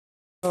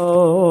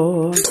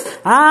Oh,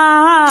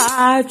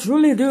 I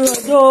truly do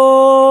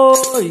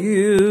adore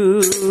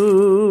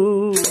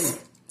you,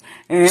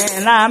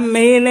 and I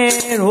mean it,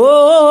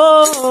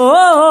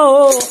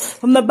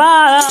 from the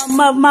bottom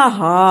of my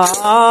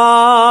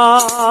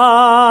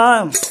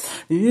heart.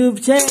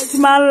 You've changed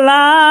my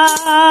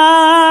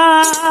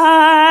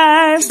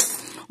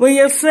life when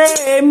you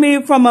saved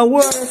me from a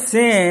world of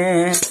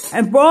sin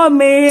and brought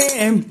me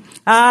in.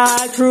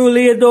 I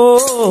truly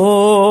adore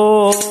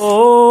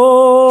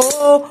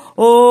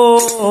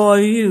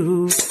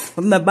you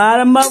from the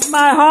bottom of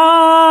my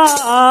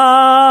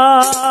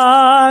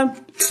heart.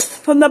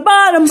 From the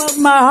bottom of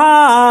my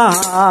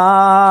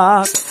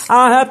heart,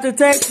 I have to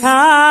take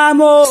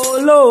time, oh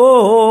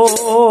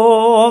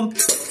Lord,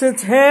 to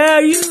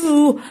tell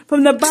you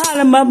from the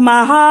bottom of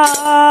my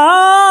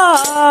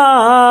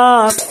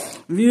heart,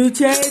 you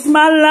changed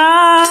my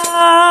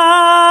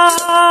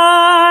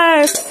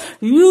life.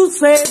 You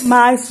saved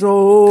my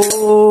soul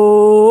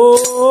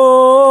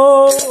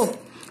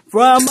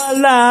from a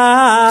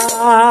life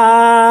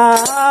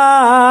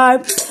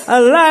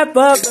of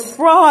the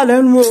fraud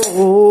and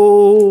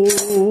road.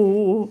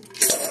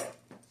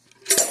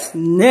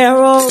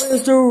 Narrow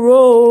is the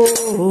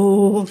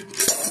road.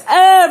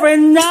 Every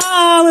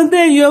now and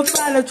then you'll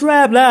find a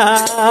traveler.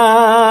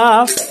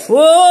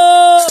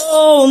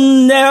 Oh,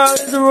 narrow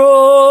is the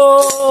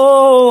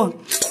road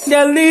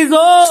that leads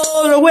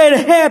all the way to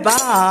heaven.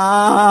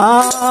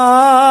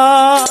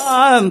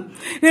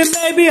 It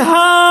may be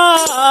hard,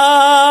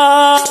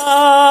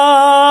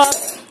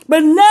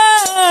 but narrow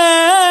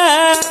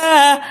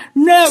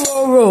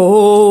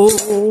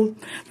road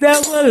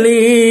that will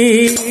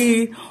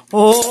lead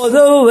all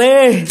the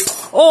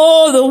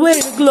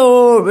way to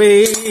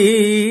glory.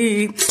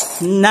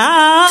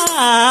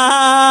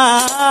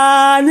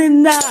 99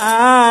 and a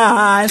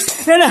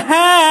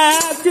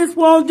half just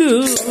won't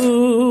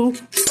do.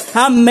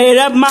 I made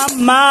up my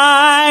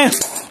mind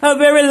a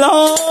very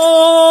long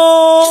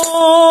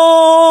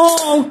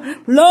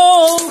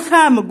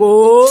time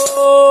ago.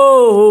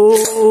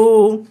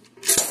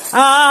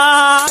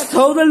 I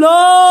told the Lord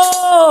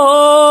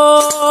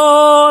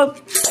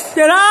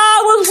that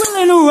I was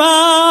willing to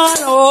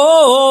run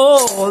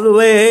all the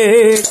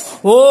way.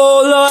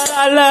 Oh Lord,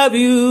 I love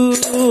you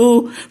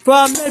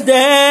from the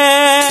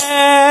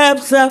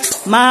depths of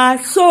my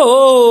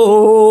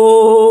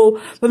soul.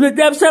 From the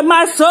depths of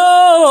my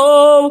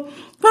soul.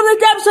 From the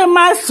depths of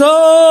my soul.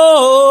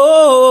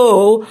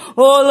 Oh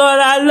Lord,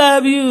 I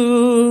love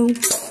you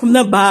from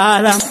the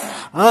bottom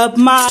of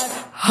my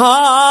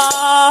heart.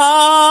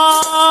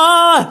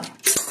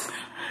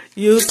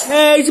 You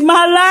changed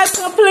my life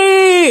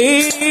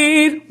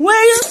complete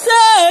when you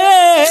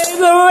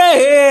saved a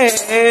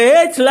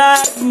wretch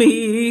like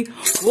me.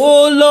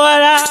 Oh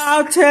Lord,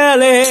 I'll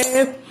tell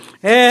it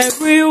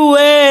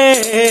everywhere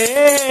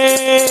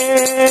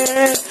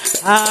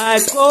I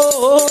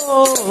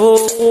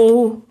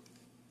go.